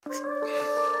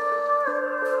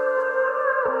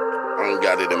don't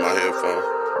got it in my headphone.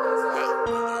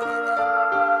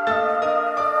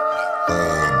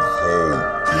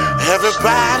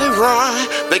 Everybody run,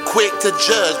 they quick to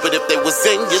judge, but if they was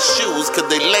in your shoes,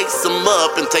 could they lace them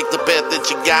up and take the bet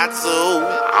that you got to?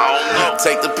 I don't know.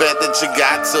 Take the bet that you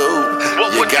got to.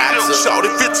 You got to. Shorty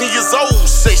 15 years old,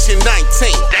 say she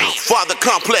 19. Damn. Father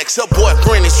complex, her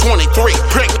boyfriend is 23.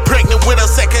 Pregnant with her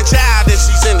second child and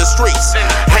she's in the streets.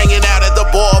 Hanging out at the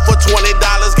bar for $20,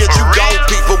 get you gone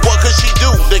people. What could she do?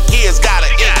 The kids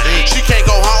gotta eat. She can't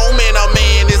go home and her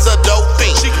man is a dope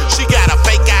fiend. She got a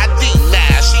fake ID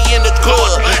now. She in the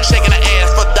club, shaking her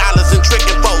ass for dollars and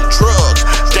tricking for drugs.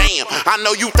 Damn, I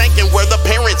know you thinking where the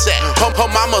parents at. Her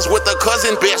mama's with her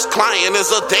cousin, best client is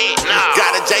her dad.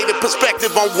 Got a jaded perspective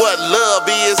on what love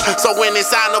is. So when it's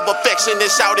sign of affection,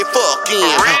 it's shouted fucking.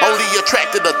 Only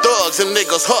attracted to thugs and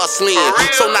niggas hustling.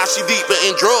 So now she deeper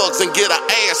in drugs and get her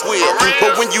ass whipped.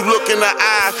 But when you look in her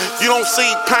eye, you don't see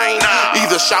pain.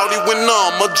 Either shouty went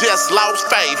numb or just lost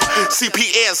faith.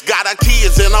 CPS got her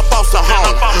kids in a foster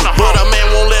home, but a man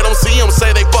won't let them see them, say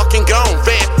they fucking gone.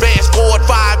 Fast forward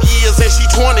 5 years and she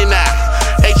 20 now.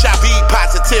 HIV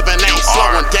positive and ain't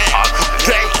slowing down.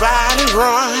 Everybody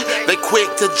run, they quick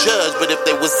to judge, but if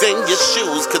they was in your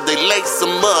shoes, could they lace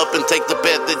them up and take the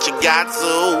bet that you got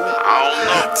to? I don't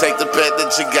know. Take the bet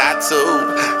that you got to.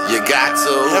 You got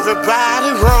to. Everybody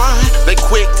run, they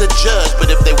quick to judge, but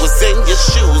if they was in your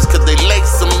shoes, could they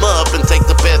lace them up and take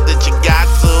the bet that you got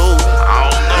to? I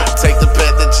don't know. Take the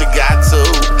bet that you got to.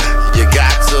 You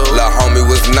got to. La homie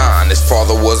was 9, his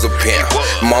father was a pimp.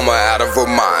 Mama out of her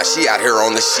mind, she out here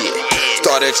on the shit.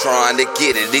 Started trying to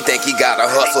get it, he think he gotta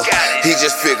hustle. He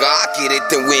just figure, I get it,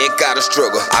 then we ain't gotta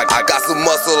struggle. I got some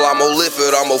muscle, I'ma lift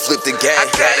it, I'ma flip the game.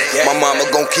 My mama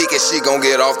gon' kick it, she gon'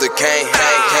 get off the cane.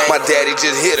 My daddy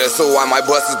just hit her, so I might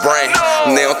bust his brain.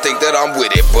 And they don't think that I'm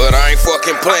with it, but I ain't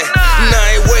fucking playing. And I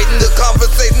ain't waiting to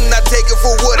conversate, and I take it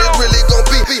for what it really gon'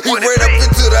 be. He ran up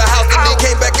into the house and he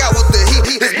came back out with the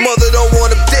heat. His mother don't want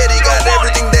him dead, he got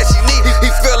everything that she need. He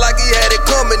felt like he had it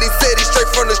coming, he said he's straight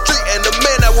from the street. And the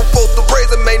man that was supposed to raise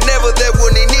him ain't never there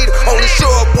when he need him. Only show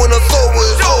up when her soul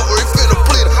is over, he finna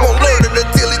bleed him. Won't learn it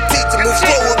until he teach him. Move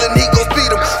slower than he gon'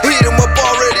 speed him. Heat him up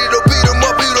already to beat him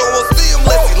up, he don't want to see him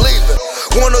unless he leaving.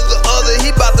 One or the other, he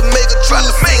bout to make a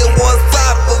choose. Seeing one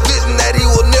side of a vision that he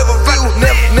will never view.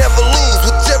 Never lose,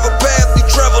 whichever path you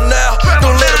travel now.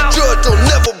 Don't let him judge, don't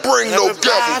never bring no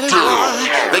devil to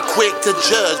him. They quick to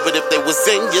judge, but if they was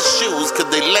in your shoes,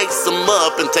 could they lace them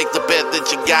up and take the bet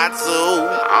that you got to?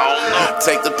 I don't know.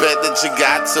 Take the bet that you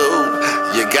got to.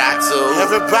 You got to.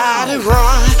 Everybody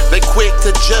run, they quick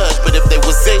to judge, but if they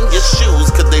was in your shoes,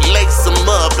 could they lace them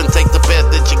up and take the bet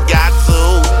that you got to?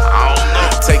 I don't know.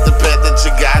 Take the bet that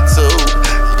you got to.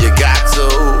 You got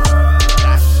to.